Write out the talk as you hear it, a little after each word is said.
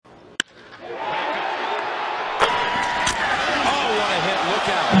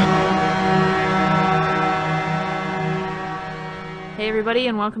Hey everybody,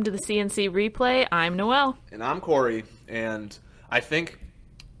 and welcome to the CNC Replay. I'm Noelle. And I'm Corey, and I think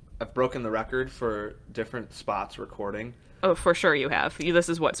I've broken the record for different spots recording. Oh, for sure you have. This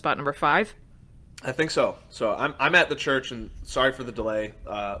is what, spot number 5? I think so. So I'm at the church, and sorry for the delay.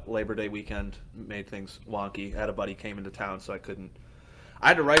 Labor Day weekend made things wonky. I had a buddy came into town, so I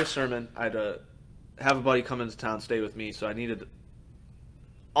had to write a sermon. I had to have a buddy come into town, stay with me, so I needed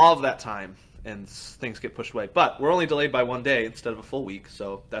all of that time, and things get pushed away. But we're only delayed by one day instead of a full week,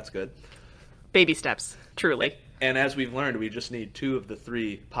 so that's good. Baby steps, truly. And as we've learned, we just need 2 of the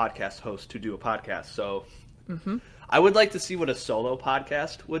 3 podcast hosts to do a podcast. So I would like to see what a solo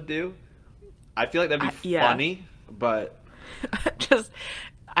podcast would do. I feel like that'd be funny, but...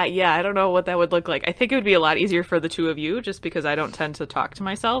 I don't know what that would look like. I think it would be a lot easier for the 2 of you, just because I don't tend to talk to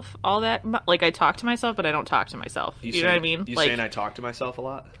myself all that much. Like, I talk to myself, but I don't talk to myself. You know what I mean? You saying I talk to myself a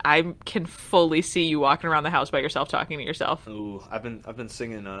lot? I can fully see you walking around the house by yourself, talking to yourself. Ooh, I've been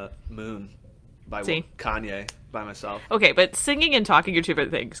singing "Moon" by Kanye by myself. Okay, but singing and talking are 2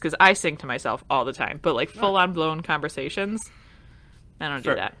 different things, because I sing to myself all the time. But, like, full-on blown conversations, I don't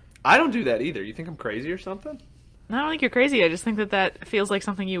do that. I don't do that either. You think I'm crazy or something? I don't think you're crazy. I just think that feels like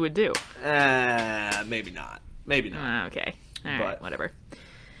something you would do. Maybe not. Maybe not. Okay. All right, whatever.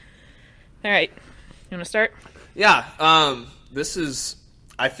 All right. You want to start? Yeah.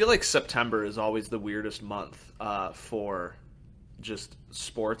 I feel like September is always the weirdest month for just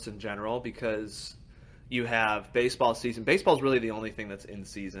sports in general, because you have baseball season. Baseball is really the only thing that's in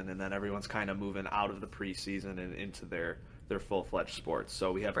season, and then everyone's kind of moving out of the preseason and into their full-fledged sports.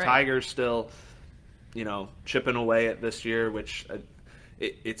 So we have Tigers still, chipping away at this year, which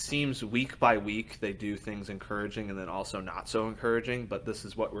it seems week by week they do things encouraging and then also not so encouraging, but this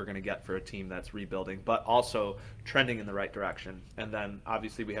is what we're going to get for a team that's rebuilding, but also trending in the right direction. And then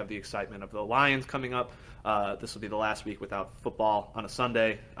obviously we have the excitement of the Lions coming up. This will be the last week without football on a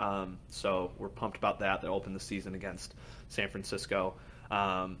Sunday, so we're pumped about that. They'll open the season against San Francisco.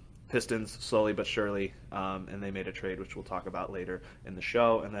 Pistons slowly but surely, and they made a trade, which we'll talk about later in the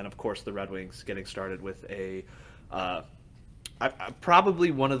show. And then, of course, the Red Wings getting started with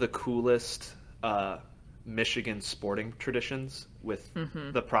probably one of the coolest Michigan sporting traditions with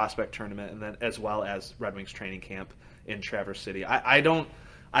the prospect tournament, and then as well as Red Wings training camp in Traverse City. I don't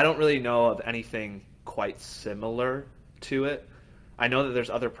really know of anything quite similar to it. I know that there's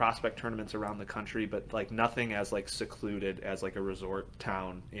other prospect tournaments around the country, but like nothing as like secluded as like a resort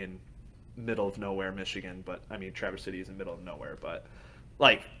town in middle of nowhere, Michigan. But I mean, Traverse City is in middle of nowhere, but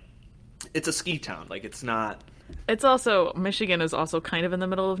like it's a ski town. Like it's not. It's also Michigan is also kind of in the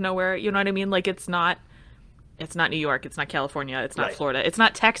middle of nowhere. You know what I mean? Like it's not New York. It's not California. It's not Florida. It's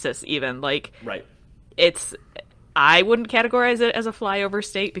not Texas even. Like I wouldn't categorize it as a flyover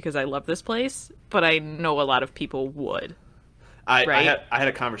state because I love this place, but I know a lot of people would. I had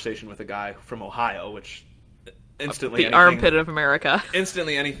a conversation with a guy from Ohio, which instantly the armpit of America.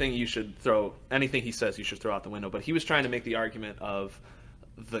 Instantly, anything he says you should throw out the window. But he was trying to make the argument of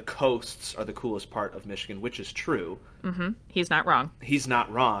the coasts are the coolest part of Michigan, which is true. Mm-hmm. He's not wrong. He's not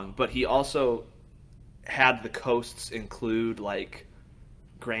wrong, but he also had the coasts include like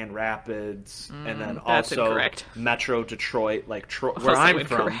Grand Rapids and then also incorrect. Metro Detroit, like where I'm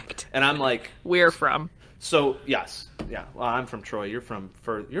incorrect. From. And I'm like, we're from. So yes, yeah. Well, I'm from Troy.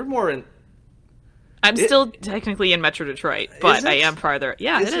 You're more in. I'm still technically in Metro Detroit, but I am farther.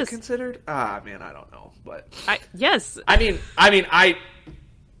 Yeah, is it is considered. Man, I don't know, but yes. I mean,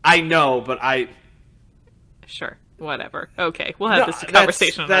 I know, but sure, whatever. Okay, we'll have this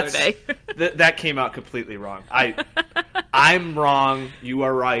conversation another day. That came out completely wrong. I'm wrong. You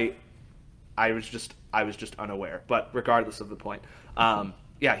are right. I was just unaware. But regardless of the point,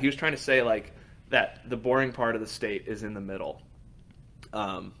 yeah, he was trying to say like. That the boring part of the state is in the middle.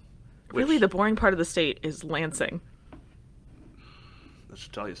 Really, the boring part of the state is Lansing. I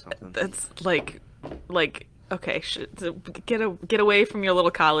should tell you something. That's like, okay, get away from your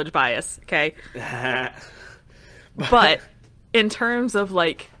little college bias, okay? But in terms of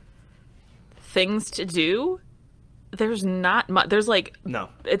like things to do, there's not much. There's like no.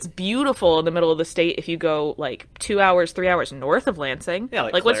 It's beautiful in the middle of the state if you go like 2 hours, 3 hours north of Lansing. Yeah,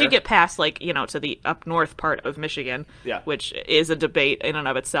 like once you get past like to the up north part of Michigan, which is a debate in and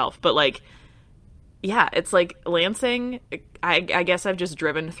of itself. But like, yeah, it's like Lansing. I guess I've just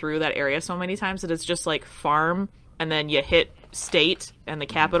driven through that area so many times that it's just like farm, and then you hit state and the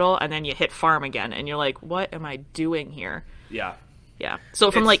capital, and then you hit farm again, and you're like, what am I doing here? Yeah. Yeah. So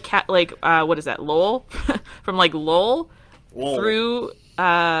from what is that? Lowell, from like Lowell through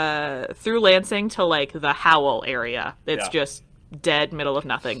Lansing to like the Howell area. It's just dead middle of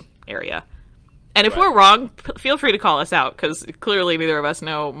nothing area. And if we're wrong, feel free to call us out, because clearly neither of us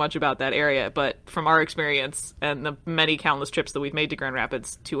know much about that area. But from our experience and the many countless trips that we've made to Grand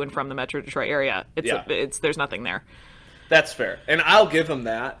Rapids to and from the Metro Detroit area, there's nothing there. That's fair. And I'll give him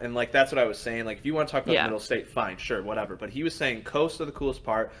that. And, like, that's what I was saying. Like, if you want to talk about the Middle State, fine, sure, whatever. But he was saying coasts are the coolest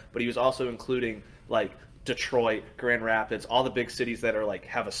part, but he was also including, like, Detroit, Grand Rapids, all the big cities that are, like,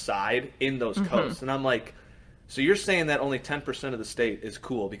 have a side in those coasts. And I'm like, so you're saying that only 10% of the state is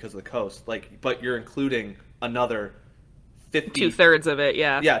cool because of the coast, like, but you're including another 50... 2/3 of it,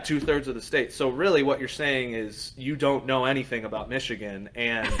 yeah. Yeah, 2/3 of the state. So really what you're saying is you don't know anything about Michigan,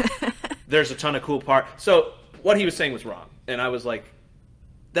 and there's a ton of cool part. So what he was saying was wrong. And I was like,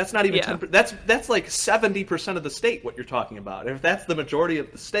 that's not even 10%. That's like 70% of the state, what you're talking about. And if that's the majority of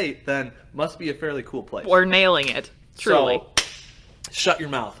the state, then must be a fairly cool place. We're nailing it, truly. So, shut your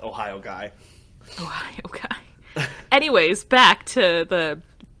mouth, Ohio guy. Ohio guy. Anyways, back to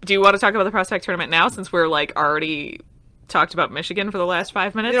do you want to talk about the prospect tournament now, since we're like already talked about Michigan for the last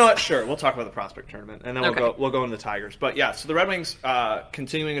 5 minutes? You know what? Sure, we'll talk about the prospect tournament, and then we'll go into the Tigers. But yeah, so the Red Wings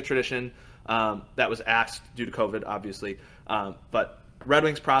continuing a tradition that was axed due to COVID, obviously. But Red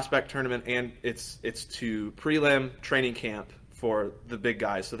Wings prospect tournament, and it's to prelim training camp for the big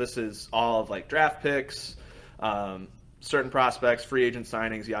guys. So this is all of like draft picks, certain prospects, free agent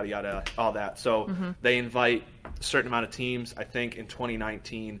signings, yada, yada, all that. So they invite a certain amount of teams. I think in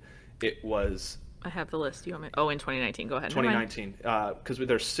 2019 it was... I have the list. You want me? Oh, in 2019. Go ahead. 2019. Because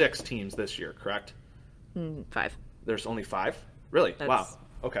there's 6 teams this year, correct? 5. There's only 5? Really? Wow.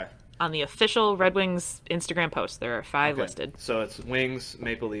 Okay. On the official Red Wings Instagram post, there are 5 listed. So it's Wings,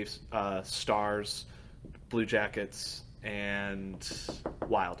 Maple Leafs, Stars, Blue Jackets, and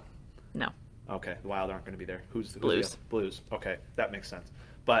Wild. No. Okay, the Wild aren't going to be there. Who's Blues? Blues. Okay, that makes sense.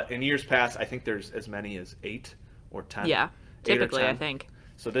 But in years past, I think there's as many as 8 or 10. Yeah, typically, I think.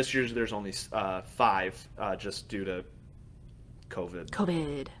 So this year there's only 5, just due to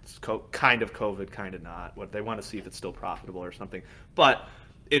COVID. It's kind of COVID, kind of not. What they want to see if it's still profitable or something. But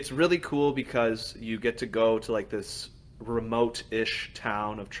it's really cool because you get to go to like this remote-ish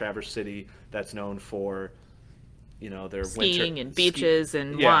town of Traverse City that's known for, their skiing and beaches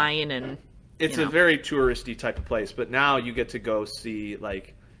and wine and. It's a very touristy type of place, but now you get to go see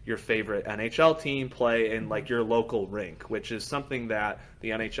like your favorite NHL team play in like your local rink, which is something that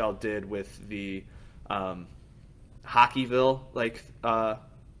the NHL did with the Hockeyville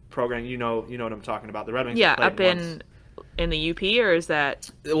program. You know what I'm talking about. The Red Wings. Yeah, up in the UP, or is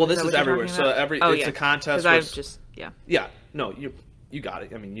that? Well, this is everywhere. So it's a contest. No, you got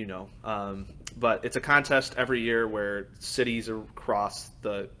it. I mean, but it's a contest every year where cities across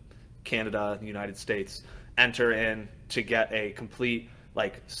the Canada, the United States enter in to get a complete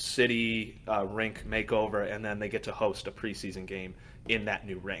like city rink makeover, and then they get to host a preseason game in that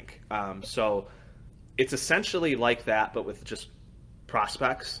new rink. So it's essentially like that, but with just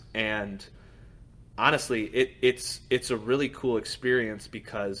prospects. And honestly, it's a really cool experience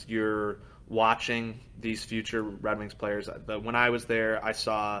because you're watching these future Red Wings players. When I was there, I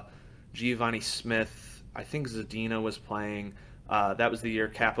saw Giovanni Smith. I think Zadina was playing. That was the year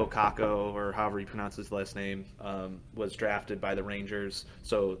Capo Caco, or however you pronounce his last name, was drafted by the Rangers.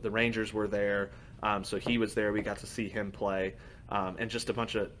 So the Rangers were there. So he was there. We got to see him play. And just a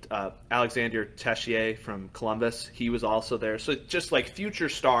bunch of Alexander Tessier from Columbus. He was also there. So just like future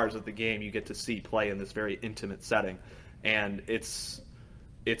stars of the game you get to see play in this very intimate setting. And it's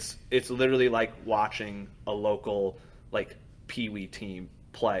literally like watching a local like peewee team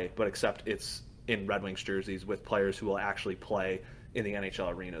play, but except it's in Red Wings jerseys with players who will actually play in the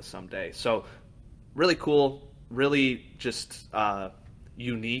NHL arenas someday. So really cool, really just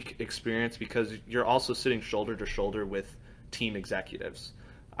unique experience because you're also sitting shoulder to shoulder with team executives.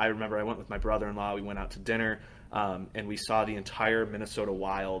 I remember I went with my brother-in-law. We went out to dinner, and we saw the entire Minnesota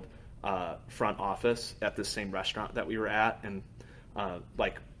Wild front office at the same restaurant that we were at. And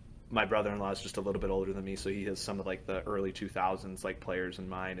my brother-in-law is just a little bit older than me, so he has some of like the early 2000s like players in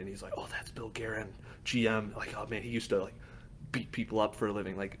mind, and he's like, "Oh, that's Bill Guerin, GM." Like, oh man, he used to like beat people up for a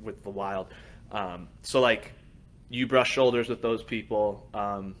living, like with the Wild. So like, you brush shoulders with those people.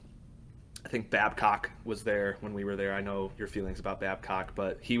 I think Babcock was there when we were there. I know your feelings about Babcock,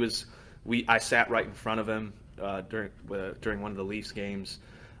 but he was. I sat right in front of him during one of the Leafs games,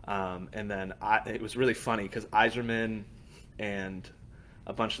 and then it was really funny because Yzerman and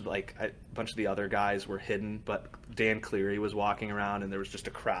a bunch of the other guys were hidden, but Dan Cleary was walking around, and there was just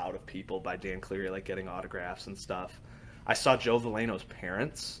a crowd of people by Dan Cleary, like getting autographs and stuff. I saw Joe Veleno's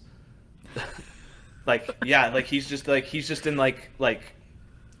parents. He's just in like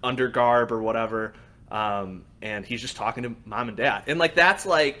undergarb or whatever, and he's just talking to mom and dad, and like that's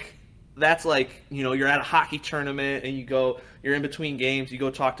like that's like, you're at a hockey tournament and you're in between games, you go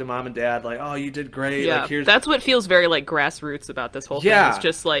talk to mom and dad, like, oh, you did great. Yeah, like, that's what feels very like grassroots about this whole thing. Yeah. It's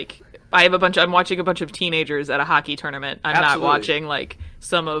just like, I'm watching a bunch of teenagers at a hockey tournament. I'm Absolutely. not watching like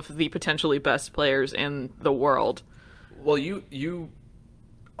some of the potentially best players in the world. Well, you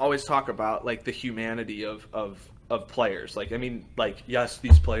always talk about like the humanity of players. Like, I mean, like, yes,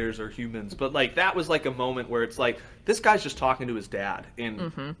 these players are humans, but like that was like a moment where it's like this guy's just talking to his dad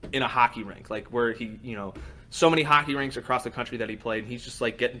in a hockey rink, like where he, so many hockey rinks across the country that he played, and he's just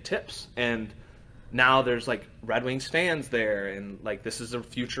like getting tips. And now there's like Red Wings fans there, and like this is a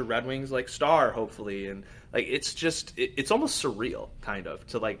future Red Wings like star, hopefully, and like it's just it's almost surreal kind of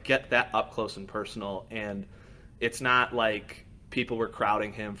to like get that up close and personal. And it's not like people were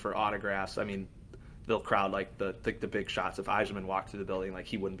crowding him for autographs. I mean, they'll crowd like the big shots. If Yzerman walked through the building, like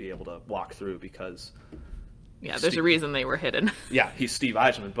he wouldn't be able to walk through because there's a reason they were hidden. Yeah, he's Steve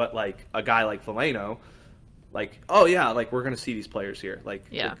Yzerman, but like a guy like Veleno, like, oh yeah, like we're gonna see these players here. Like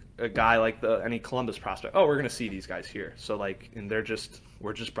a guy like any Columbus prospect, oh, we're gonna see these guys here. So like, and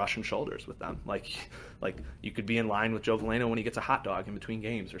we're just brushing shoulders with them. Like you could be in line with Joe Veleno when he gets a hot dog in between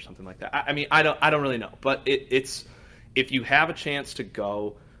games or something like that. I mean, I don't really know, but it's if you have a chance to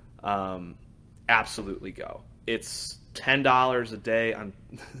go, absolutely go. It's $10 a day on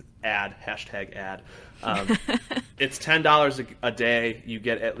ad. It's $10 a day. You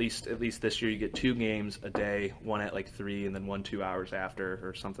get at least this year you get 2 games a day, one at like 3 and then 1 2 hours after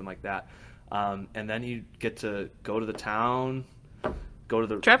or something like that. And then you get to go to the town, go to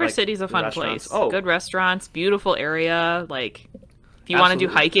the Traverse City's a fun place. Oh, good restaurants, beautiful area. Like if you want to do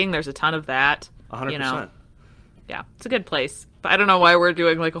hiking, there's a ton of that. 100%. Yeah, it's a good place. But I don't know why we're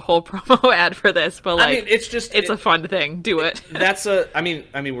doing like a whole promo ad for this, but like, I mean, it's a fun thing. Do it. I mean,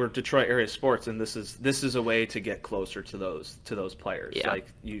 we're Detroit area sports, and this is a way to get closer to those players. Yeah.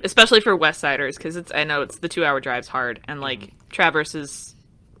 Like especially for West Siders, because I know it's the 2-hour drive's hard, and like Traverse is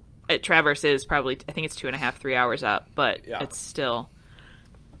probably, I think it's 2.5, 3 hours up, but it's still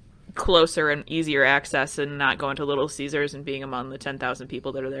closer and easier access, and not going to Little Caesars and being among the 10,000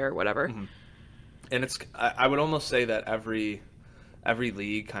 people that are there or whatever. Mm-hmm. And I would almost say that every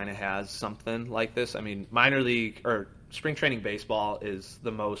league kind of has something like this. I mean, minor league or spring training baseball is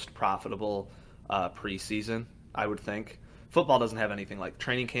the most profitable preseason, I would think. Football doesn't have anything like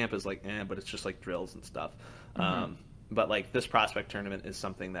training camp is like, but it's just like drills and stuff. Mm-hmm. But like this prospect tournament is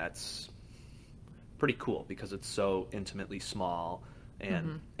something that's pretty cool because it's so intimately small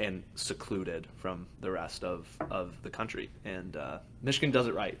and secluded from the rest of the country. And Michigan does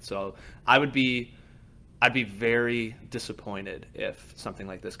it right. So I'd be very disappointed if something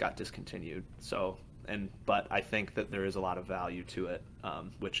like this got discontinued. But I think that there is a lot of value to it,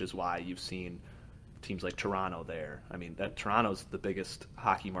 which is why you've seen teams like Toronto there. I mean, Toronto's the biggest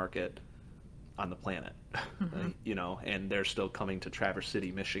hockey market on the planet, and they're still coming to Traverse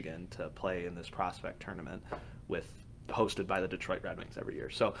City, Michigan to play in this prospect tournament hosted by the Detroit Red Wings every year.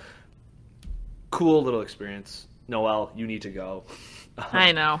 So cool little experience. Noelle, you need to go.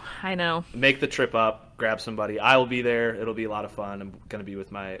 I know. Make the trip up, grab somebody. I will be there. It'll be a lot of fun. I'm going to be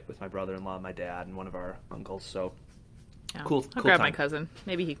with my brother-in-law, my dad, and one of our uncles. So cool. I'll grab time. my cousin.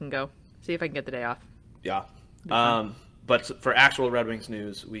 Maybe he can go. See if I can get the day off. Yeah. But for actual Red Wings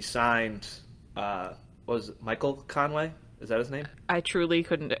news, we signed. Was it Michael Conway? Is that his name? I truly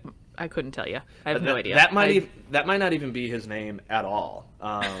couldn't. I couldn't tell you. I have no idea. That might not even be his name at all.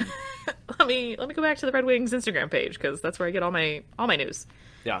 Let me go back to the Red Wings Instagram page because that's where I get all my news.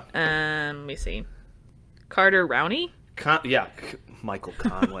 Yeah. Let me see. Carter Rowney? Michael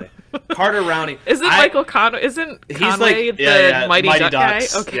Conway. Carter Rowney. Michael Conway? Isn't Conway the Mighty Duck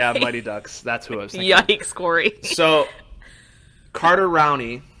Ducks guy? Okay. Yeah, Mighty Ducks. That's who I was thinking. Yikes, Corey. So, Carter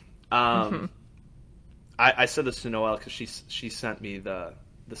Rowney. I said this to Noelle because she sent me the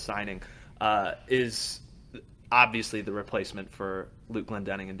signing. Is obviously the replacement for Luke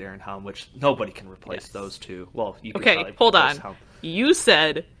Glendening and Darren Helm, which nobody can replace those two. Well, you can probably hold on. Helm. You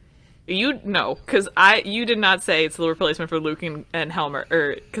said because you did not say it's the replacement for Luke and Helmer,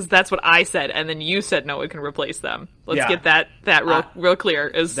 or because that's what I said, and then you said no, it can replace them. Let's get that real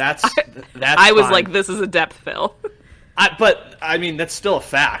clear. That's I was fine. Like, this is a depth fill. But I mean, that's still a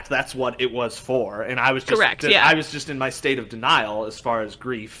fact. That's what it was for, and I was just correct. Yeah. I was just in my state of denial as far as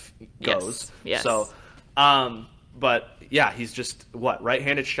grief goes. Yes. So, but yeah, he's just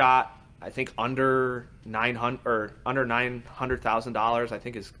right-handed shot. I think under $900,000. I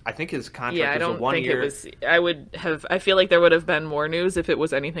think his contract was a 1 year. I feel like there would have been more news if it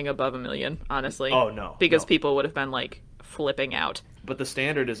was anything above $1 million. Honestly. Oh no. Because people would have been like flipping out. But the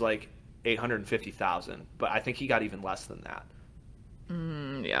standard is like $850,000. But I think he got even less than that.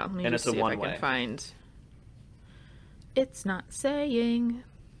 Yeah, let me and just it's see a if I one-way. can find. It's not saying.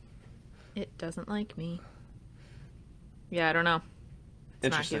 It doesn't like me. Yeah, I don't know.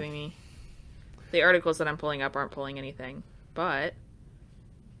 It's not giving me. The articles that I'm pulling up aren't pulling anything. But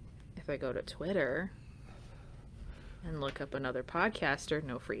if I go to Twitter and look up another podcaster,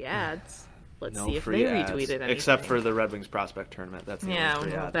 no free ads. Let's see if they retweeted anything. Except for the Red Wings prospect tournament. That's the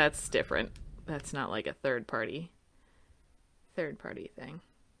only free ad. That's different. That's not like a third party thing.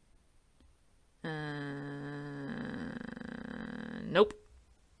 Nope.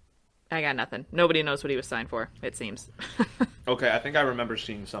 I got nothing. Nobody knows what he was signed for, it seems. Okay, I think I remember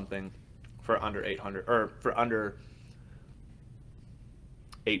seeing something for under 800 or for under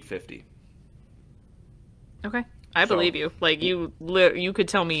 850. Okay. I believe you. Like, you could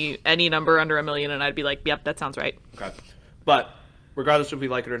tell me any number under $1 million and I'd be like, yep, that sounds right. Okay. But regardless if we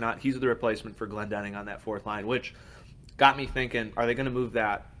like it or not, he's the replacement for Glendening on that fourth line, which got me thinking, are they going to move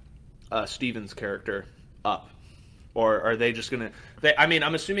that Stevens character up? Or are they just going to...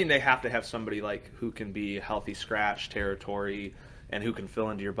 I'm assuming they have to have somebody like who can be healthy scratch territory and who can fill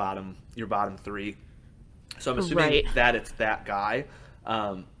into your bottom three. So I'm assuming that it's that guy.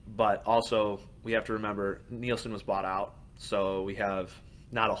 But also, we have to remember, Nielsen was bought out. So we have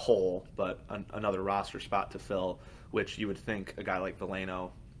not a hole, but another roster spot to fill, which you would think a guy like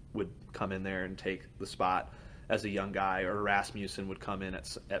Veleno would come in there and take the spot as a young guy, or Rasmussen would come in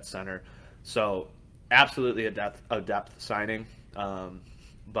at center. So absolutely a depth signing.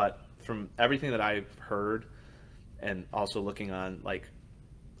 But from everything that I've heard, and also looking on like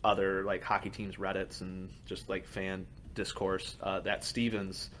other like hockey teams Reddits and just like fan discourse, that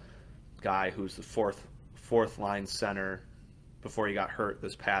Stevens guy, who's the fourth line center before he got hurt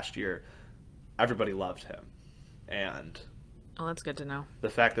this past year, everybody loved him. And that's good to know. The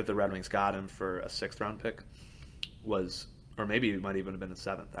fact that the Red Wings got him for a 6th round pick was, or maybe it might even have been the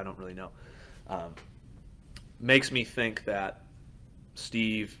 7th, I don't really know, makes me think that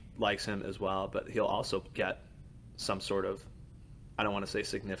Steve likes him as well, but he'll also get some sort of, I don't want to say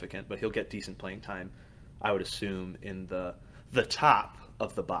significant, but he'll get decent playing time, I would assume, in the top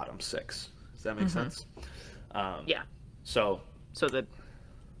of the bottom 6. Does that make sense? Yeah. So the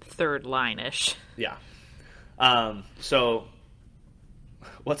third line-ish. Yeah. So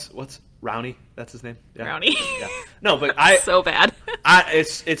what's Rowney? That's his name? Yeah. Rowney. Yeah. No, but so bad.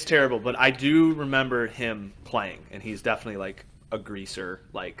 It's terrible, but I do remember him playing, and he's definitely like a greaser,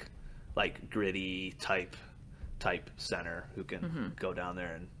 like gritty type center who can go down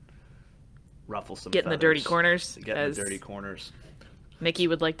there and ruffle some Get in the dirty corners. Get in the dirty corners. Mickey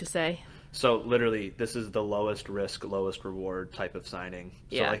would like to say. So literally, this is the lowest risk, lowest reward type of signing.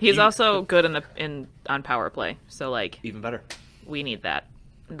 Yeah, so, like, he's also good on power play. So like even better. We need that.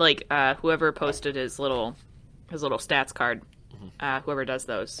 Like whoever posted his little stats card, whoever does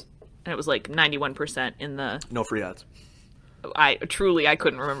those, and it was like 91% in the. No free ads. I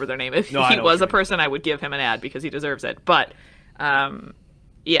couldn't remember their name. If he was a person, I would give him an ad because he deserves it. But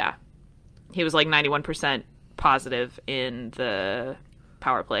yeah, he was like 91% positive in the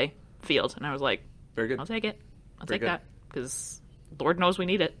power play field, and I was like, very good. I'll take it. I'll take that because Lord knows we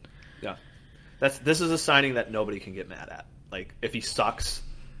need it. Yeah, this is a signing that nobody can get mad at. Like if he sucks,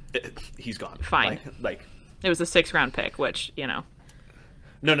 he's gone. Fine. Like it was a 6th round pick, which No.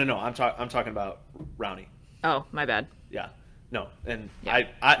 I'm talking about Rowney. Oh, my bad. Yeah. No, and yeah.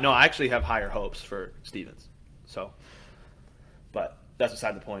 I actually have higher hopes for Stevens. So, but that's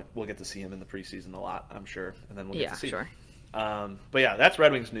beside the point. We'll get to see him in the preseason a lot, I'm sure, and then we'll get to see. Sure. But yeah, that's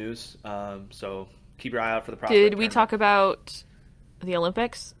Red Wings news. So keep your eye out for the prospect. Did we talk about the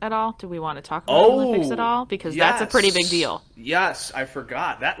Olympics at all? Do we want to talk about the Olympics at all? Because that's a pretty big deal. Yes, I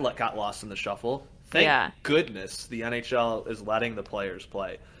forgot. That got lost in the shuffle. Thank goodness the NHL is letting the players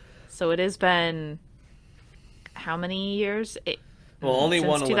play. So it has been how many years? Only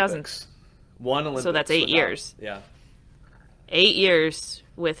one Olympics. One Olympics. So that's 8 years. Yeah. 8 years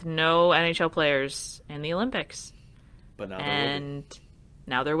with no NHL players in the Olympics. But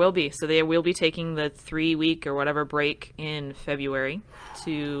now there will be. So they will be taking the 3-week or whatever break in February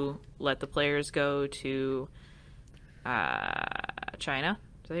to let the players go to China.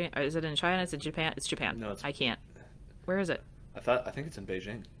 Is it in China? Is it Japan? It's Japan. No, I can't. Where is it? I think it's in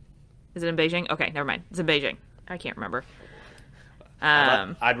Beijing. Is it in Beijing? Okay, never mind. It's in Beijing. I can't remember.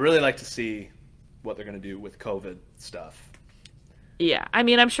 I'd really like to see what they're going to do with COVID stuff. Yeah, I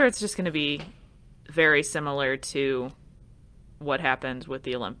mean, I'm sure it's just going to be very similar to what happened with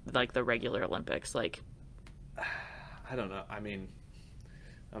the the regular Olympics. Like, I don't know. I mean,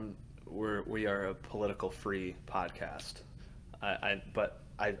 we are a political free podcast. But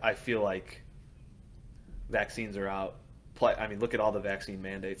I feel like vaccines are out, play. I mean, look at all the vaccine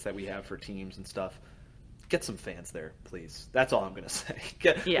mandates that we have for teams and stuff. Get some fans there, please. That's all I'm going to say.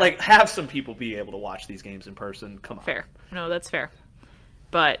 Have some people be able to watch these games in person. Come on. Fair. No, that's fair.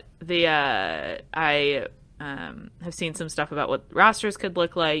 But I have seen some stuff about what rosters could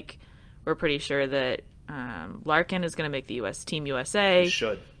look like. We're pretty sure that Larkin is going to make the Team USA. He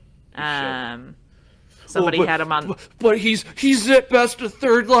should. Somebody had him on. But he's at best a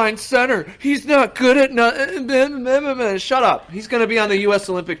third-line center. He's not good at nothing. Shut up. He's going to be on the U.S.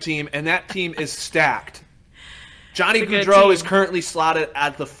 Olympic team, and that team is stacked. Johnny Gaudreau is currently slotted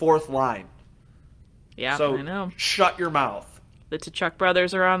at the fourth line. Yeah, so I know. Shut your mouth. The Tkachuk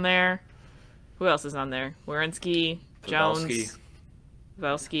brothers are on there. Who else is on there? Werenski, Jones,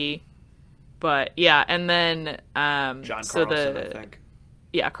 Pavelski. But, yeah, and then... John Carlson, I think.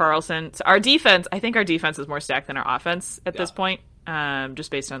 Yeah, Carlson. So our defense, I think our defense is more stacked than our offense at this point,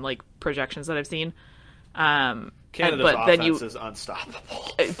 just based on, projections that I've seen. Canada's offense is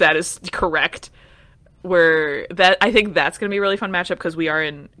unstoppable. That is correct. I think that's going to be a really fun matchup because we are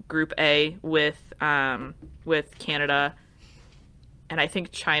in Group A with Canada, and I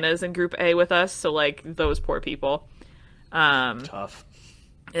think China is in Group A with us. So those poor people. Tough.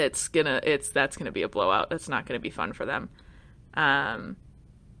 That's gonna be a blowout. That's not gonna be fun for them.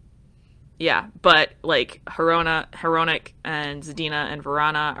 Yeah, but Hronek and Zadina and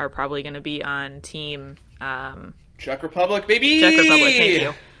Vrana are probably going to be on team Czech Republic, baby. Czech Republic, thank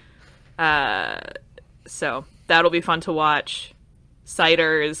you. So that'll be fun to watch.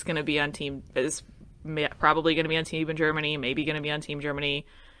 Seider is going to be on team. Is probably going to be on team in Germany. Maybe going to be on team Germany.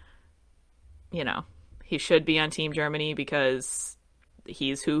 He should be on team Germany because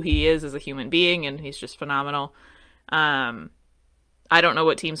he's who he is as a human being, and he's just phenomenal. I don't know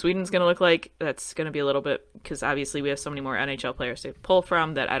what Team Sweden's going to look like. That's going to be a little bit, because obviously we have so many more NHL players to pull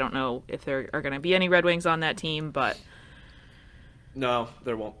from that I don't know if there are going to be any Red Wings on that team, but... No,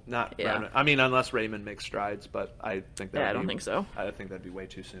 there won't. Not. Yeah. I mean, unless Raymond makes strides, but I think that. I don't think so. I think that'd be way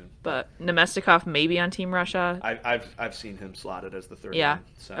too soon. But Nemestikov may be on Team Russia. I've seen him slotted as the third. Yeah.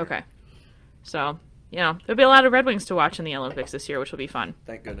 Line, okay. So there'll be a lot of Red Wings to watch in the Olympics this year, which will be fun.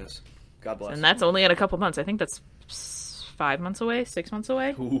 Thank goodness. God bless. And that's only in a couple months. I think that's 5 months away, 6 months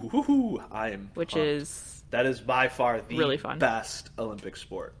away. Ooh, I am. Which pumped. That is by far the really fun. Best Olympic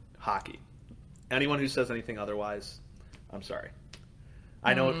sport, hockey. Anyone who says anything otherwise, I'm sorry.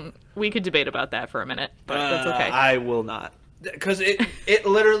 I know we could debate about that for a minute, but that's okay. I will not, because it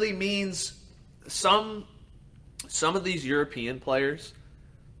literally means some of these European players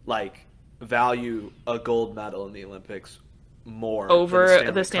value a gold medal in the Olympics more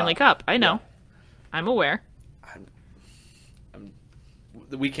over the Stanley Cup. I know, yeah. I'm aware.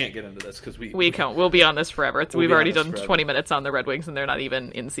 We can't get into this because we can't. We'll be on this forever. We've already done 20 minutes on the Red Wings, and they're not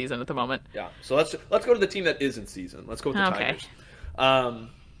even in season at the moment. Yeah. So let's go to the team that is in season. Let's go with the Tigers.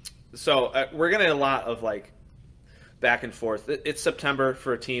 So we're getting a lot of back and forth. It's September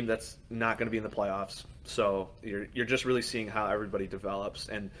for a team that's not going to be in the playoffs. So you're just really seeing how everybody develops,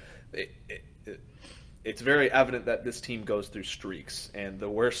 and it's very evident that this team goes through streaks. And the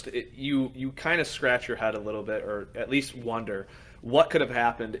worst, you kind of scratch your head a little bit, or at least wonder what could have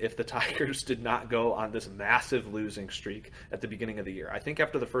happened if the Tigers did not go on this massive losing streak at the beginning of the year. I think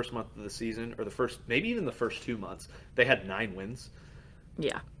after the first month of the season, or maybe even the first 2 months, they had 9 wins.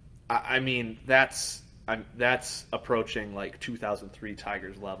 Yeah. I mean, that's approaching 2003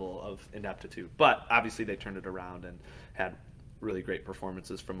 Tigers level of ineptitude. But obviously they turned it around and had really great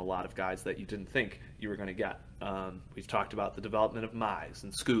performances from a lot of guys that you didn't think you were going to get. We've talked about the development of Mize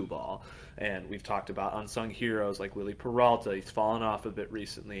and Skubal, and we've talked about unsung heroes like Willie Peralta. He's fallen off a bit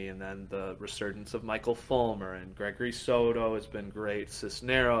recently, and then the resurgence of Michael Fulmer, and Gregory Soto has been great.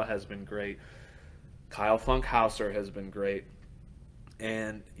 Cisnero has been great. Kyle Funkhauser has been great.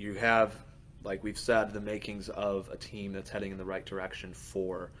 And you have, like we've said, the makings of a team that's heading in the right direction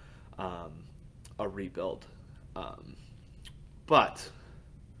for a rebuild. But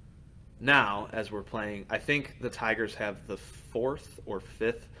now, as we're playing, I think the Tigers have the 4th or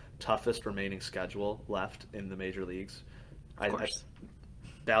 5th toughest remaining schedule left in the major leagues. Of course.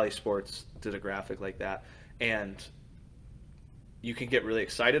 Bally Sports did a graphic like that. And you can get really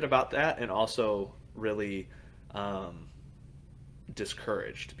excited about that and also really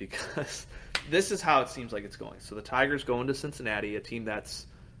discouraged, because this is how it seems like it's going. So the Tigers go into Cincinnati, a team that's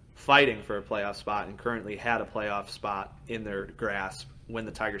fighting for a playoff spot and currently had a playoff spot in their grasp when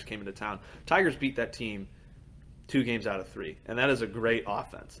the Tigers came into town. Tigers beat that team 2 games out of 3, and that is a great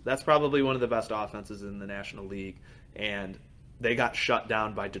offense. That's probably one of the best offenses in the National League, and they got shut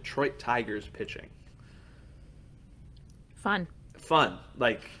down by Detroit Tigers pitching. Fun.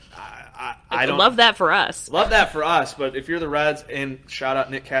 Like, I don't love that for us. Love that for us, but if you're the Reds, and shout out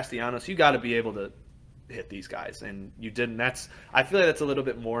Nick Castellanos, you got to be able to hit these guys, and you didn't. I feel like that's a little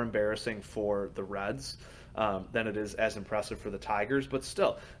bit more embarrassing for the Reds than it is as impressive for the Tigers. But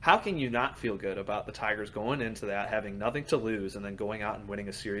still, how can you not feel good about the Tigers going into that, having nothing to lose, and then going out and winning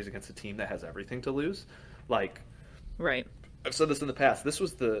a series against a team that has everything to lose? Like, right. I've said this in the past.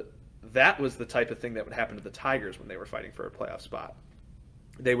 That was the type of thing that would happen to the Tigers when they were fighting for a playoff spot.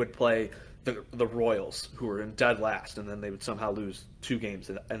 They would play the Royals, who were in dead last, and then they would somehow lose 2 games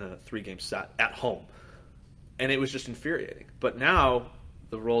in a 3-game set at home. And it was just infuriating. But now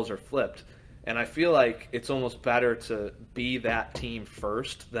the roles are flipped, and I feel like it's almost better to be that team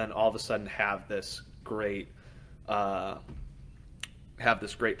first than all of a sudden have this great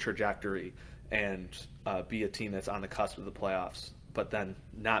trajectory and be a team that's on the cusp of the playoffs, but then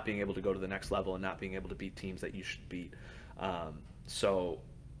not being able to go to the next level and not being able to beat teams that you should beat. So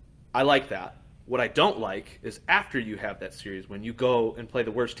I like that. What I don't like is after you have that series, when you go and play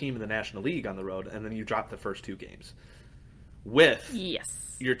the worst team in the National League on the road, and then you drop the first 2 games with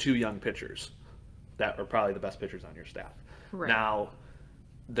your 2 young pitchers that are probably the best pitchers on your staff. Right. Now,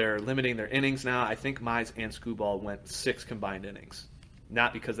 they're limiting their innings now. I think Mize and Skubal went 6 combined innings.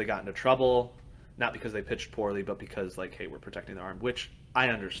 Not because they got into trouble, not because they pitched poorly, but because, like, hey, we're protecting the arm, which I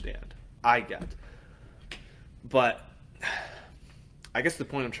understand. I get. But I guess the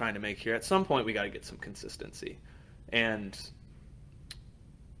point I'm trying to make here, at some point we got to get some consistency. And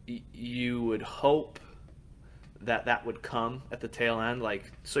you would hope that would come at the tail end.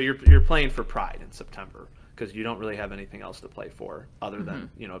 Like, so you're playing for pride in September because you don't really have anything else to play for other than,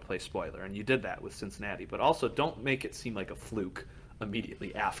 play spoiler. And you did that with Cincinnati. But also don't make it seem like a fluke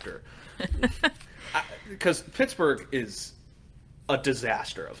immediately after. Because Pittsburgh is a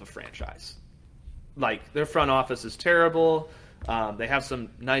disaster of a franchise. Like, their front office is terrible. They have some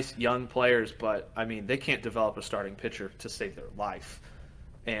nice young players, but, I mean, they can't develop a starting pitcher to save their life.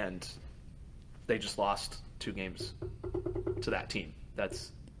 And they just lost 2 games to that team.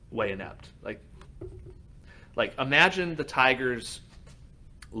 That's way inept. Like imagine the Tigers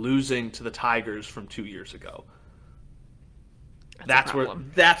losing to the Tigers from 2 years ago. That's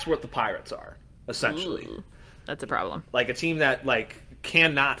what the Pirates are, essentially. Ooh, that's a problem. Like a team that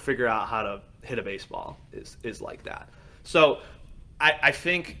cannot figure out how to hit a baseball is like that. So I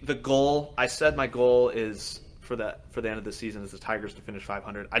think I said my goal is for the end of the season is the Tigers to finish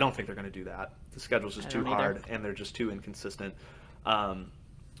 500. I don't think they're going to do that. The schedule's just too hard and they're just too inconsistent.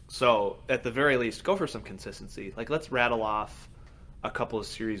 So at the very least, go for some consistency. Like, let's rattle off a couple of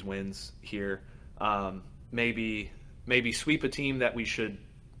series wins here. Maybe sweep a team that we should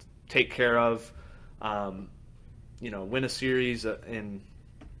take care of. Win a series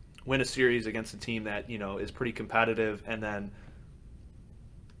against a team that is pretty competitive, and then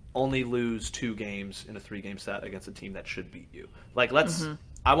only lose 2 games in a 3-game set against a team that should beat you. Like, let's.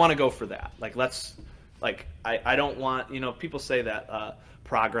 I want to go for that. Like, let's. Like, I don't want. People say that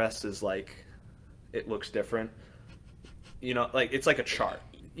progress is like it looks different. Like it's like a chart.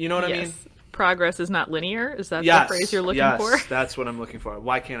 You know what I mean? Progress is not linear. Is that the phrase you're looking for? Yes, that's what I'm looking for.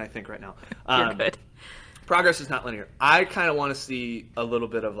 Why can't I think right now? You're good. Progress is not linear. I kind of want to see a little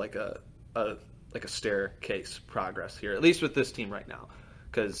bit of like a staircase progress here, at least with this team right now,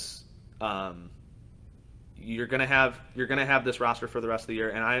 because you're gonna have this roster for the rest of the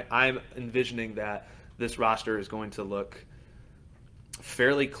year, and I'm envisioning that this roster is going to look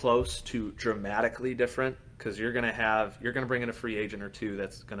fairly close to dramatically different, because you're gonna bring in a free agent or 2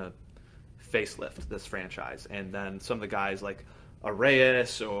 that's gonna facelift this franchise, and then some of the guys like a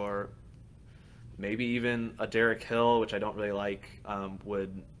Reyes or maybe even a Derek Hill, which I don't really like,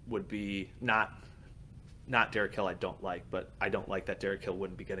 would be not Derek Hill I don't like, but I don't like that Derek Hill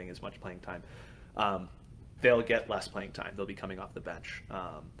wouldn't be getting as much playing time. They'll get less playing time. They'll be coming off the bench,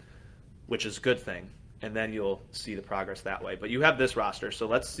 which is a good thing, and then you'll see the progress that way. But you have this roster, so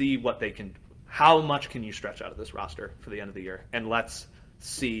let's see what they can. How much can you stretch out of this roster for the end of the year, and let's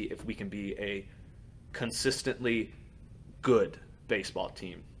see if we can be a consistently good baseball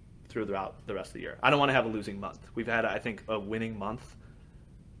team throughout the rest of the year. I don't want to have a losing month. We've had, I think, a winning month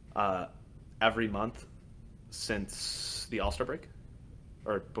every month since the All-Star break,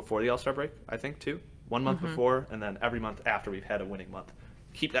 or before the All-Star break, I think, too. 1 month before, and then every month after we've had a winning month.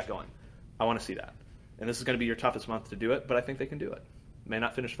 Keep that going. I want to see that. And this is going to be your toughest month to do it, but I think they can do it. May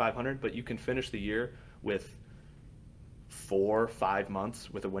not finish 500, but you can finish the year with 4 or 5 months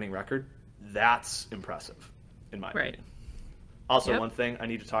with a winning record. That's impressive, in my opinion. Also, one thing I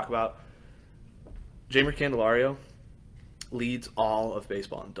need to talk about, Jeimer Candelario leads all of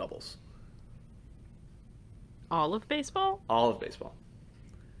baseball in doubles. All of baseball? All of baseball.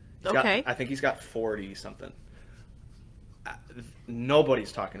 Okay. I think he's got 40 something.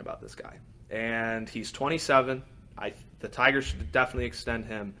 Nobody's talking about this guy, and he's 27. The Tigers should definitely extend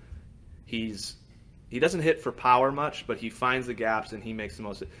him. He doesn't hit for power much, but he finds the gaps and he makes the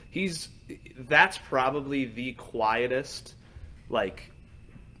most of it. That's probably the quietest, the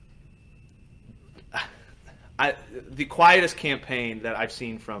quietest campaign that I've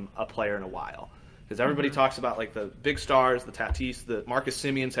seen from a player in a while. Because everybody talks about the big stars, the Tatis, the Marcus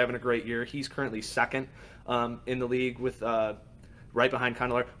Semion's having a great year. He's currently second in the league with right behind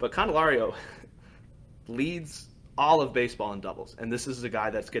Candelario. But Candelario leads all of baseball in doubles, and this is a guy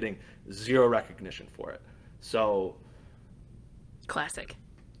that's getting zero recognition for it. So classic,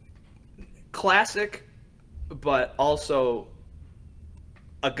 but also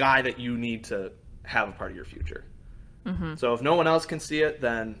a guy that you need to have a part of your future. Mm-hmm. So if no one else can see it,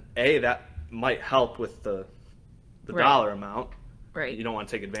 then that might help with the dollar amount. Right. You don't want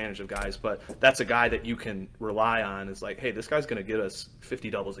to take advantage of guys, but that's a guy that you can rely on. Is hey, this guy's going to get us 50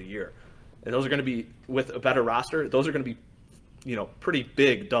 doubles a year. And those are going to be, with a better roster, those are going to be, pretty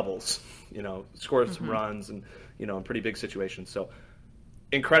big doubles, score some runs and, in pretty big situations. So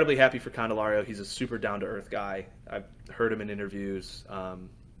incredibly happy for Candelario. He's a super down-to-earth guy. I've heard him in interviews.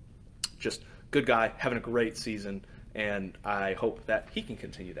 Just good guy, having a great season, and I hope that he can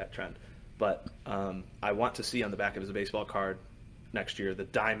continue that trend. But I want to see on the back of his baseball card next year the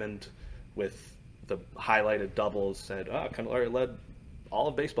diamond with the highlighted doubles said, Candelario led all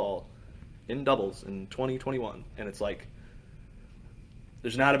of baseball in doubles in 2021. And it's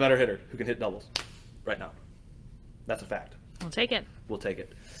there's not a better hitter who can hit doubles right now. That's a fact. We'll take it. We'll take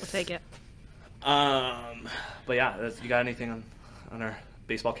it. But yeah, you got anything on our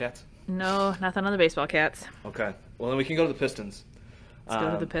baseball cats? No, nothing on the baseball cats. Okay. Well, then we can go to the Pistons. Let's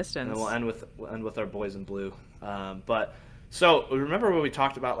go to the Pistons. And then we'll end with our boys in blue. So remember what we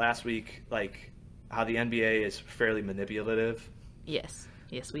talked about last week, how the NBA is fairly manipulative? Yes,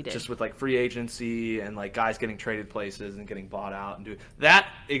 we did. Just with free agency and guys getting traded places and getting bought out and that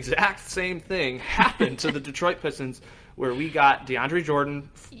exact same thing happened to the Detroit Pistons, where we got DeAndre Jordan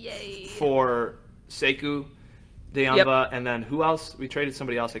for Sekou Diamba, and then who else? We traded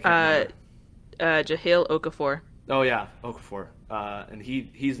somebody else. I can't remember. Jahlil Okafor. Oh yeah, Okafor, and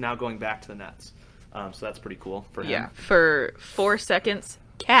he's now going back to the Nets. So that's pretty cool for him. Yeah, for 4 seconds,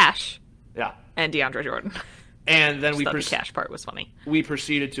 cash. Yeah, and DeAndre Jordan. And then the cash part was funny. We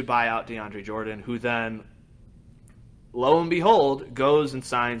proceeded to buy out DeAndre Jordan, who then, lo and behold, goes and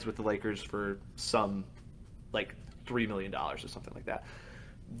signs with the Lakers for some $3 million or something like that.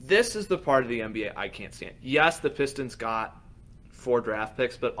 This is the part of the NBA I can't stand. Yes, the Pistons got 4 draft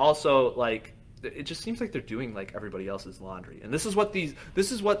picks, but also it just seems like they're doing everybody else's laundry. And this is what the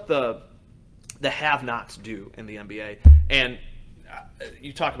have-nots do in the NBA. And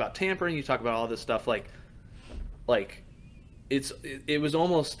you talk about tampering, you talk about all this stuff it was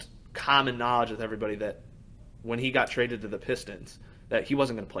almost common knowledge with everybody that when he got traded to the Pistons that he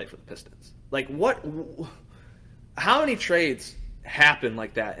wasn't going to play for the Pistons. How many trades happen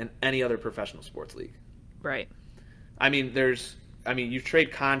like that in any other professional sports league? Right. You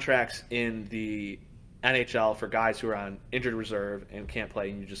trade contracts in the NHL for guys who are on injured reserve and can't play,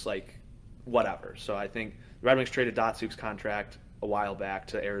 and you just whatever. So I think the Red Wings traded Datsuk's contract a while back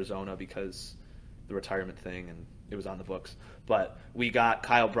to Arizona because the retirement thing, and it was on the books. But we got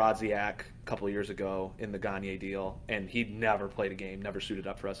Kyle Brodziak a couple of years ago in the Gagne deal, and he never played a game, never suited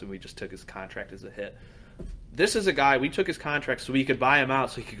up for us, and we just took his contract as a hit. This is a guy, we took his contract so we could buy him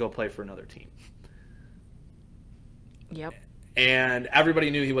out so he could go play for another team. Yep. And everybody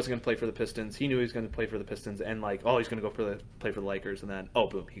knew he wasn't going to play for the Pistons. He knew he was going to play for the Pistons, and he's going to go play for the Lakers, and then,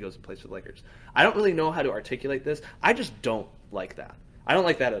 boom, he goes and plays for the Lakers. I don't really know how to articulate this. I just don't like that. I don't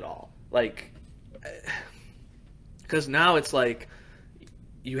like that at all. Because now it's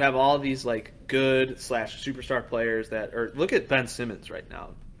you have all these good / superstar players that are. Look at Ben Simmons right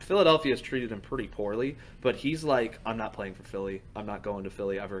now. Philadelphia has treated him pretty poorly, but he's I'm not playing for Philly. I'm not going to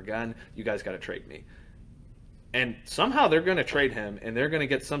Philly ever again. You guys got to trade me. And somehow they're going to trade him, and they're going to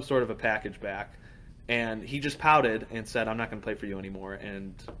get some sort of a package back. And he just pouted and said, I'm not going to play for you anymore.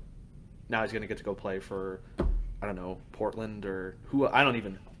 And now he's going to get to go play for, I don't know, Portland or who. I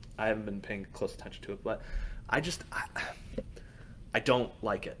haven't been paying close attention to it. But I don't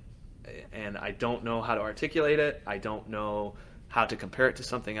like it. And I don't know how to articulate it. I don't know how to compare it to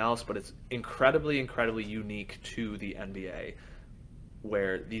something else. But it's incredibly, incredibly unique to the NBA,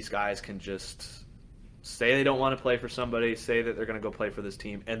 where these guys can just say they don't want to play for somebody, say that they're going to go play for this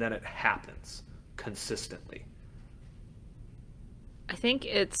team, and then it happens consistently. I think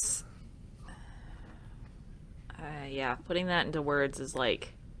it's putting that into words is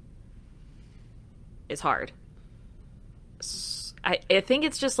is hard. I think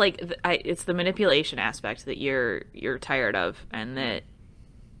it's just like it's the manipulation aspect that you're tired of, and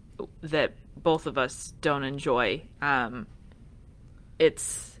that both of us don't enjoy. It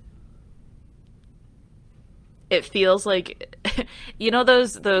feels like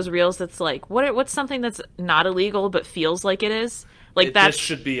those reels that's like what's something that's not illegal but feels like it is, like that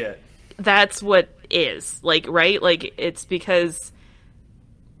should be it. That's what is, like, right? Like, it's because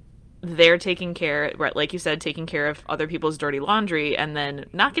they're taking care, right, like you said, taking care of other people's dirty laundry, and then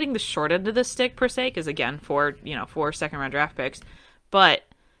not getting the short end of the stick per se, because again, four second round draft picks, but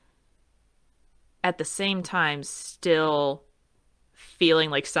at the same time still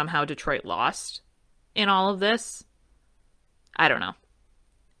feeling like somehow Detroit lost in all of this. I don't know.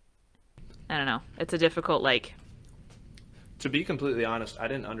 It's a difficult, like... To be completely honest, I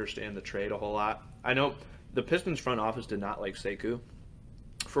didn't understand the trade a whole lot. I know the Pistons front office did not like Sekou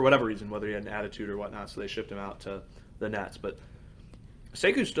for whatever reason, whether he had an attitude or whatnot, so they shipped him out to the Nets. But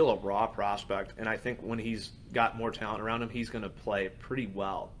Sekou's still a raw prospect, and I think when he's got more talent around him, he's going to play pretty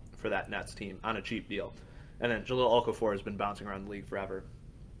well for that Nets team on a cheap deal. And then Jahlil Okafor has been bouncing around the league forever.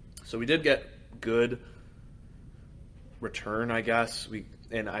 So we did get good return, I guess.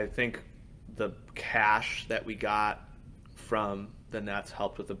 And I think the cash that we got from the Nets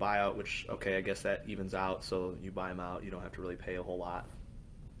helped with the buyout, which, okay, I guess that evens out. So you buy him out, you don't have to really pay a whole lot.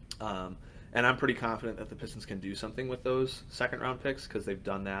 And I'm pretty confident that the Pistons can do something with those second-round picks because they've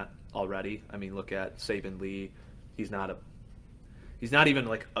done that already. I mean, look at Saban Lee. He's not even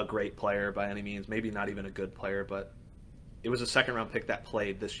like a great player by any means, maybe not even a good player, but it was a second-round pick that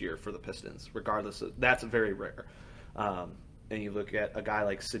played this year for the Pistons, regardless of – that's very rare. And you look at a guy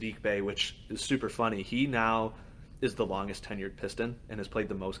like Saddiq Bey, which is super funny. He now is the longest-tenured Piston and has played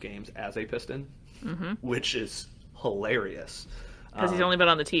the most games as a Piston, which is hilarious. Because he's only been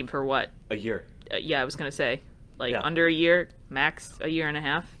on the team for what? A year. Yeah, I was going to say. Under a year, max a year and a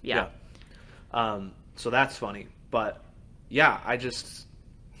half. Yeah. So that's funny. But, yeah, it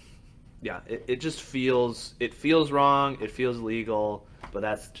just feels wrong. It feels illegal. But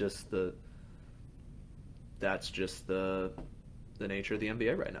that's just the nature of the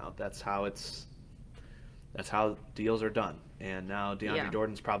NBA right now. That's how deals are done. And now DeAndre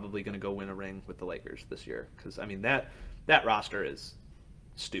Jordan's probably going to go win a ring with the Lakers this year. Because, I mean, that roster is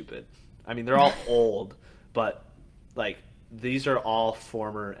stupid. I mean, they're all old, but, like, these are all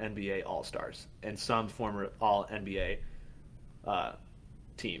former NBA All-Stars and some former All-NBA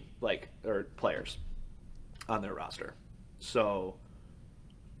team, or players on their roster. So,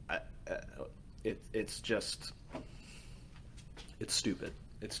 it's stupid.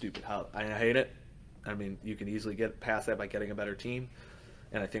 It's stupid. I hate it. I mean, you can easily get past that by getting a better team.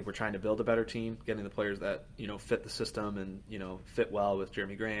 And I think we're trying to build a better team, getting the players that, fit the system and, fit well with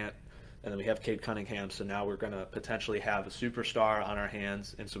Jeremy Grant. And then we have Cade Cunningham, so now we're going to potentially have a superstar on our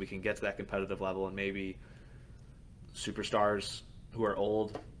hands, and so we can get to that competitive level, and maybe superstars who are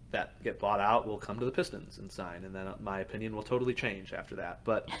old that get bought out will come to the Pistons and sign, and then my opinion will totally change after that.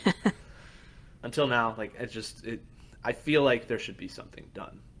 But until now, I feel like there should be something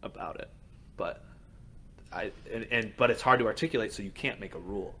done about it. But but it's hard to articulate, so you can't make a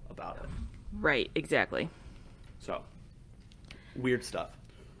rule about it. Right, exactly. So, weird stuff.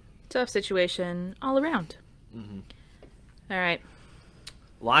 Tough situation all around. Mm-hmm. All right.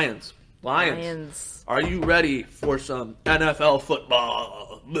 Lions. Are you ready for some NFL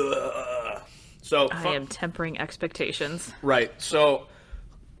football? So I am tempering expectations. Right. So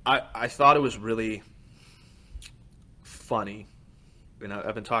I thought it was really funny. And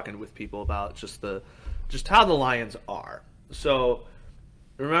I've been talking with people about just how the Lions are. So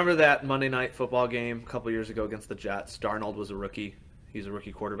remember that Monday Night Football game a couple years ago against the Jets? Darnold was a rookie. He's a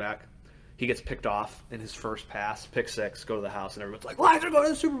rookie quarterback. He gets picked off in his first pass, pick six, go to the house, and everyone's like, Lions are going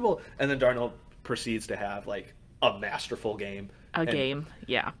to the Super Bowl. And then Darnold proceeds to have, a masterful game.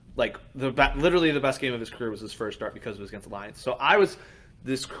 Yeah. Literally the best game of his career was his first start because it was against the Lions. So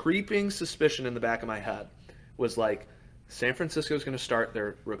this creeping suspicion in the back of my head was San Francisco's going to start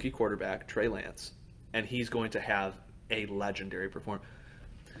their rookie quarterback, Trey Lance, and he's going to have a legendary performance.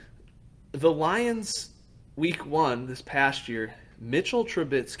 The Lions, week one this past year, Mitchell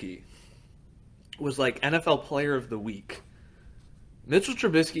Trubisky was NFL Player of the Week. Mitchell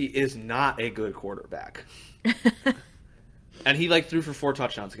Trubisky is not a good quarterback. And he threw for 4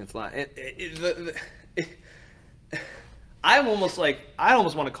 touchdowns against the Lions. I almost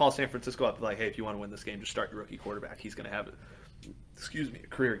want to call San Francisco up hey, if you want to win this game, just start your rookie quarterback. He's going to have a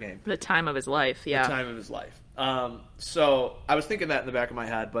career game. The time of his life, yeah. The time of his life. So I was thinking that in the back of my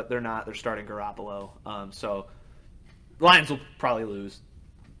head, but they're not. They're starting Garoppolo. So Lions will probably lose.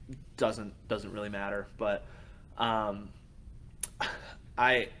 doesn't really matter. But I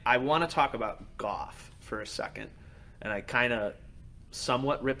want to talk about Goff for a second, and I kind of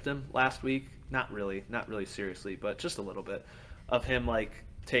somewhat ripped him last week. Not really seriously, but just a little bit of him like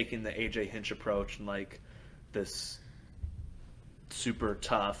taking the AJ Hinch approach and like this super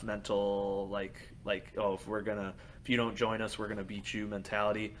tough mental like oh if you don't join us we're gonna beat you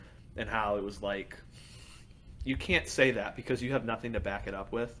mentality, and how it was like you can't say that because you have nothing to back it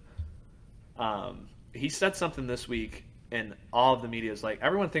up with. He said something this week and all of the media is like,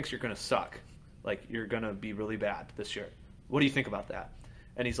 everyone thinks you're gonna suck, like you're gonna be really bad this year. What do you think about that?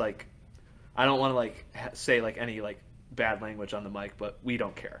 And he's like, I don't want to like say like any like bad language on the mic, but we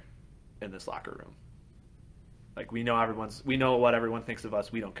don't care in this locker room. Like we know what everyone thinks of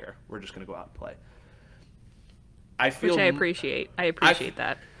us. We don't care. We're just going to go out and play. Which I appreciate. I appreciate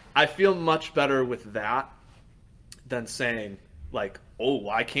that. I feel much better with that than saying like, oh,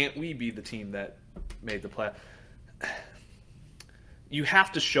 why can't we be the team that made the play? You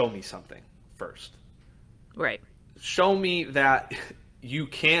have to show me something first. Right. Show me that you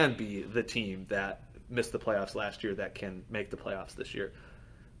can be the team that missed the playoffs last year that can make the playoffs this year.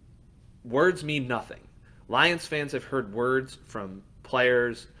 Words mean nothing. Lions fans have heard words from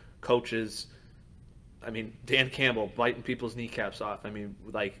players, coaches. I mean, Dan Campbell biting people's kneecaps off. I mean,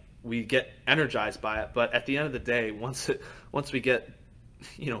 like we get energized by it, but at the end of the day, once we get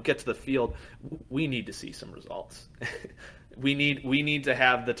to the field, we need to see some results. we need to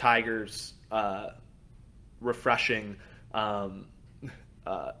have the Tigers refreshing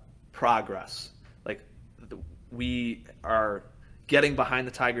progress. Like we are getting behind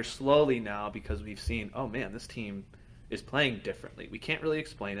the Tigers slowly now because we've seen, oh man, this team is playing differently. We can't really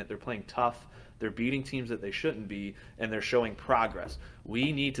explain it. They're playing tough. They're beating teams that they shouldn't be, and they're showing progress.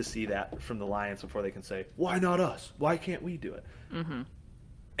 We need to see that from the Lions before they can say, why not us? Why can't we do it? Mm-hmm.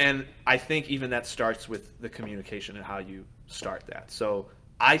 And I think even that starts with the communication and how you start that. So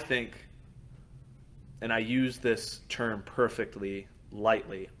I think, and I use this term perfectly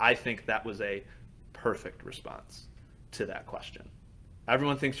lightly, I think that was a perfect response to that question.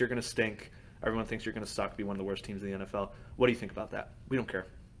 Everyone thinks you're going to stink. Everyone thinks you're going to suck, be one of the worst teams in the NFL. What do you think about that? We don't care.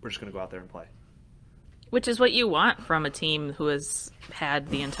 We're just going to go out there and play. Which is what you want from a team who has had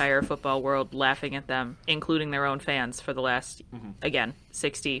the entire football world laughing at them, including their own fans, for the last, again,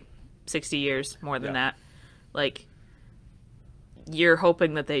 60 years, more than that. Like, you're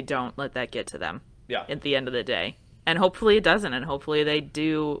hoping that they don't let that get to them at the end of the day. And hopefully it doesn't, and hopefully they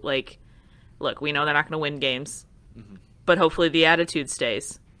do, like, look, we know they're not going to win games, but hopefully the attitude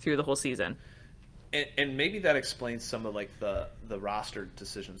stays through the whole season. And maybe that explains some of like the roster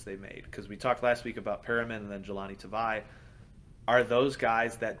decisions they made, because we talked last week about Perriman and then Jelani Tavai. Are those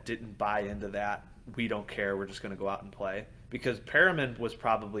guys that didn't buy into that, we don't care, we're just going to go out and play? Because Perriman was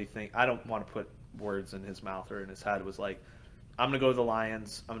probably I don't want to put words in his mouth or in his head, was like, I'm going to go to the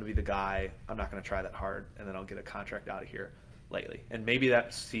Lions, I'm going to be the guy, I'm not going to try that hard, and then I'll get a contract out of here lately. And maybe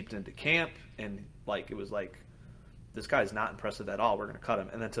that seeped into camp, and like it was like, this guy's not impressive at all, we're going to cut him.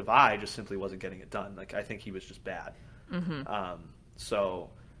 And then Tavai just simply wasn't getting it done. Like, I think he was just bad. So,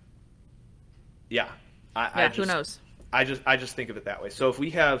 yeah. Who knows? I just think of it that way. So if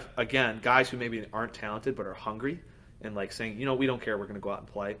we have, again, guys who maybe aren't talented but are hungry and like saying, we don't care, we're going to go out and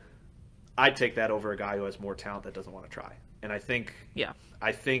play, I'd take that over a guy who has more talent that doesn't want to try. And I think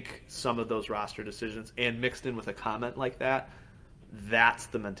some of those roster decisions, and mixed in with a comment like that, that's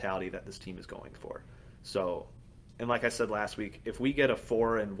the mentality that this team is going for. So, and like I said last week, if we get a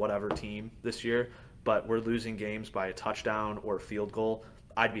 4 and whatever team this year, but we're losing games by a touchdown or a field goal,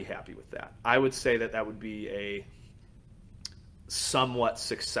 I'd be happy with that. I would say that would be a somewhat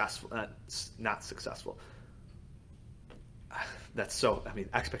successful, not successful. That's so, I mean,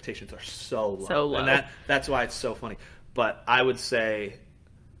 expectations are so low. So low. And that's why it's so funny. But I would say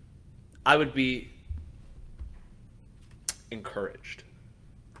I would be encouraged,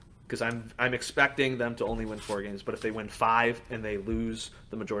 because I'm expecting them to only win 4 games. But if they win 5 and they lose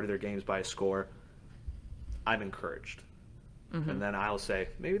the majority of their games by a score, I'm encouraged. And then I'll say,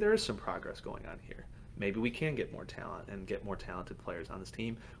 maybe there is some progress going on here. Maybe we can get more talent and get more talented players on this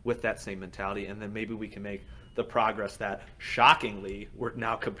team with that same mentality. And then maybe we can make the progress that, shockingly, we're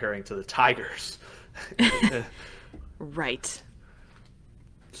now comparing to the Tigers. Right.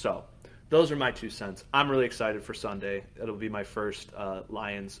 So those are my 2 cents. I'm really excited for Sunday. It'll be my first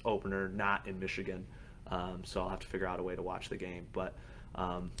Lions opener not in Michigan. So I'll have to figure out a way to watch the game. But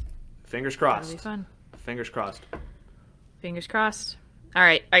fingers crossed. That'll be fun. Fingers crossed. Fingers crossed. All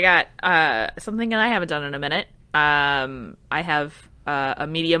right, I got something that I haven't done in a minute. I have a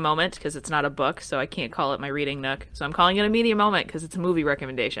media moment because it's not a book, so I can't call it my reading nook. So I'm calling it a media moment because it's a movie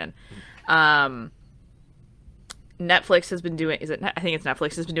recommendation. Netflix has been doing, I think it's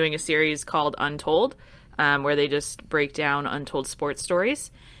Netflix has been doing a series called Untold, where they just break down untold sports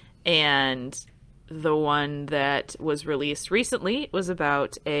stories. And the one that was released recently was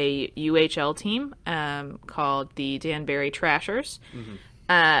about a UHL team called the Danbury Trashers. Mm-hmm.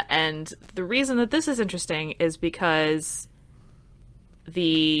 And the reason that this is interesting is because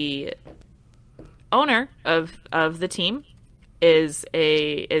the owner of the team is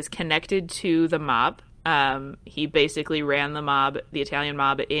connected to the mob. He basically ran the mob, the Italian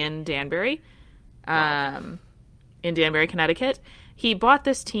mob in Danbury, Connecticut. He bought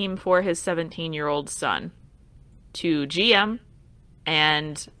this team for his 17-year-old son to GM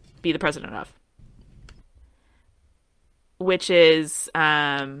and be the president of. Which is,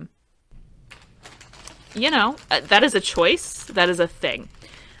 that is a choice. That is a thing.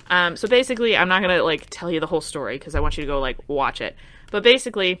 So basically, I'm not going to, tell you the whole story because I want you to go, watch it. But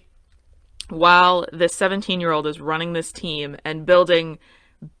basically, while this 17-year-old is running this team and building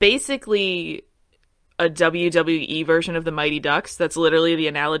basically a WWE version of the Mighty Ducks, that's literally the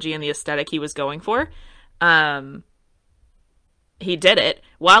analogy and the aesthetic he was going for, he did it.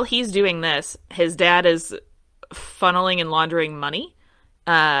 While he's doing this, his dad is funneling and laundering money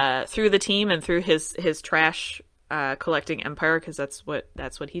through the team and through his trash collecting empire, because that's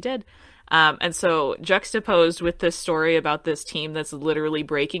what he did. And so juxtaposed with this story about this team that's literally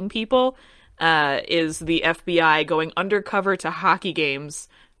breaking people is the FBI going undercover to hockey games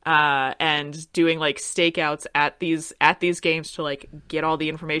and doing stakeouts at these games to get all the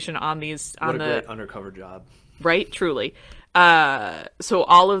information on these great undercover job. Right, truly. So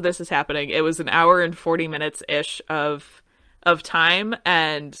all of this is happening. It was an hour and 40 minutes ish of time,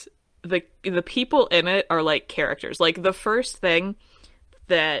 and the people in it are characters. The first thing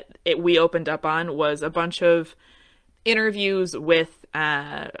that we opened up on was a bunch of interviews with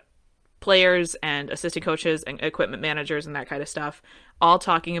players and assistant coaches and equipment managers and that kind of stuff, all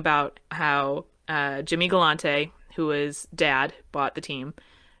talking about how Jimmy Galante, who his dad bought the team,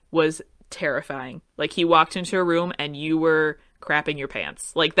 was terrifying. He walked into a room and you were crapping your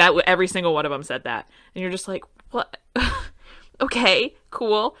pants. That, every single one of them said that. And you're just like, what? Okay,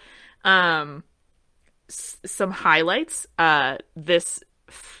 cool. Some highlights. This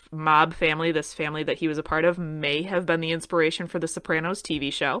mob family, this family that he was a part of, may have been the inspiration for the Sopranos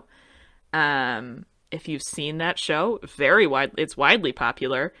TV show. If you've seen that show, it's widely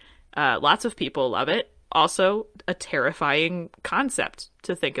popular. Lots of people love it. Also, a terrifying concept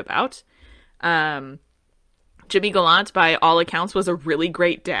to think about. Jimmy Gallant, by all accounts, was a really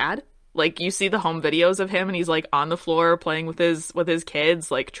great dad. You see the home videos of him and he's on the floor playing with his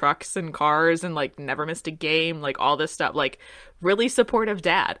kids, trucks and cars, and never missed a game, all this stuff. Really supportive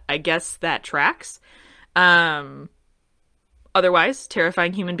dad. I guess that tracks. Otherwise,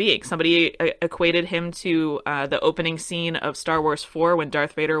 terrifying human being. Somebody equated him to the opening scene of Star Wars 4 when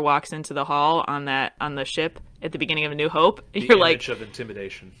Darth Vader walks into the hall on the ship at the beginning of A New Hope. The image of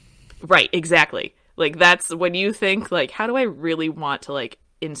intimidation. Right, exactly. That's when you think, how do I really want to,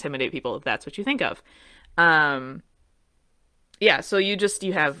 intimidate people? That's what you think of. Yeah, so you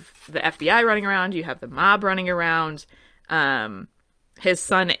have the FBI running around, you have the mob running around. His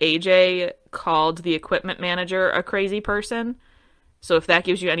son, AJ, called the equipment manager a crazy person. So if that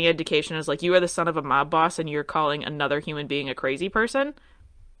gives you any indication, is you are the son of a mob boss and you're calling another human being a crazy person,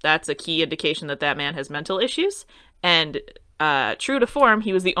 that's a key indication that man has mental issues. And true to form,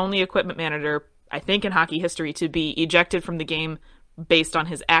 he was the only equipment manager, I think, in hockey history to be ejected from the game based on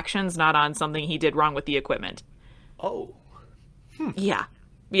his actions, not on something he did wrong with the equipment. Oh. Yeah.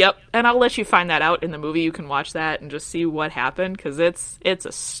 Yep. And I'll let you find that out in the movie. You can watch that and just see what happened, because it's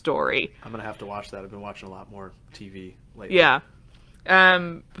a story. I'm going to have to watch that. I've been watching a lot more TV lately. Yeah.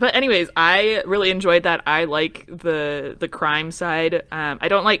 But anyways, I really enjoyed that. I like the crime side. I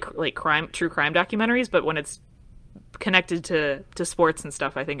don't like true crime documentaries, but when it's connected to sports and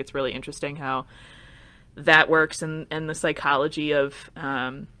stuff, I think it's really interesting how that works, and the psychology of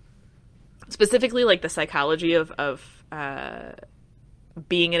specifically the psychology of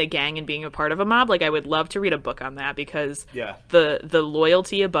being in a gang and being a part of a mob. I would love to read a book on that, because the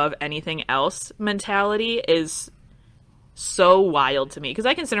loyalty above anything else mentality is so wild to me, because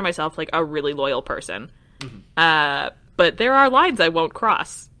I consider myself a really loyal person. Mm-hmm. But there are lines I won't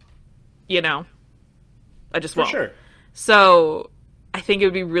cross, I just won't. For sure. So I think it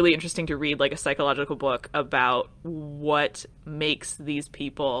would be really interesting to read a psychological book about what makes these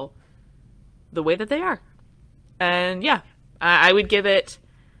people the way that they are. And yeah, I think I'd give it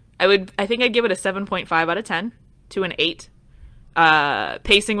a 7.5 out of 10 to an 8.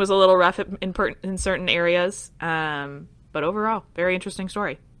 Pacing was a little rough in certain areas, but overall, very interesting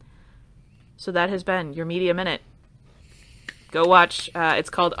story. So that has been your Media Minute. Go watch. It's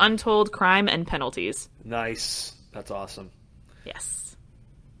called Untold Crime and Penalties. Nice. That's awesome. Yes.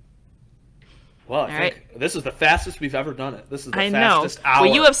 Well, I think this is the fastest we've ever done it. This is the fastest hour.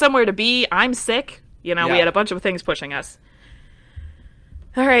 Well, you have somewhere to be. I'm sick. We had a bunch of things pushing us.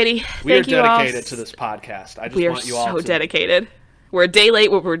 Alrighty. We are dedicated to this podcast. I just want you all to... We are so dedicated. We're a day late,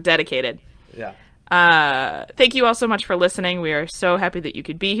 but we're dedicated. Yeah. Thank you all so much for listening. We are so happy that you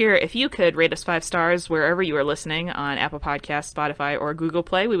could be here. If you could rate us 5 stars wherever you are listening on Apple Podcasts, Spotify, or Google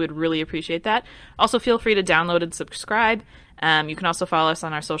Play, we would really appreciate that. Also, feel free to download and subscribe. You can also follow us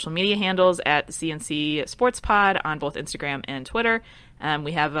on our social media handles at CNC Sports Pod on both Instagram and Twitter.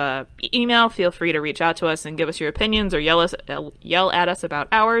 We have an email. Feel free to reach out to us and give us your opinions or yell at us about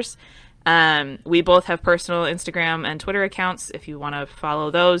ours. We both have personal Instagram and Twitter accounts. If you want to follow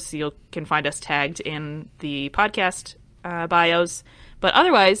those, you can find us tagged in the podcast bios. But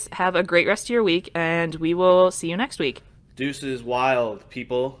otherwise, have a great rest of your week, and we will see you next week. Deuces wild,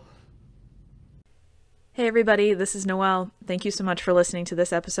 people. Hey everybody, this is Noelle. Thank you so much for listening to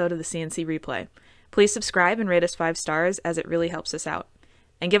this episode of the CNC Replay. Please subscribe and rate us 5 stars, as it really helps us out.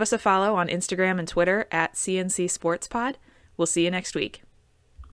 And give us a follow on Instagram and Twitter at CNC Sports Pod. We'll see you next week.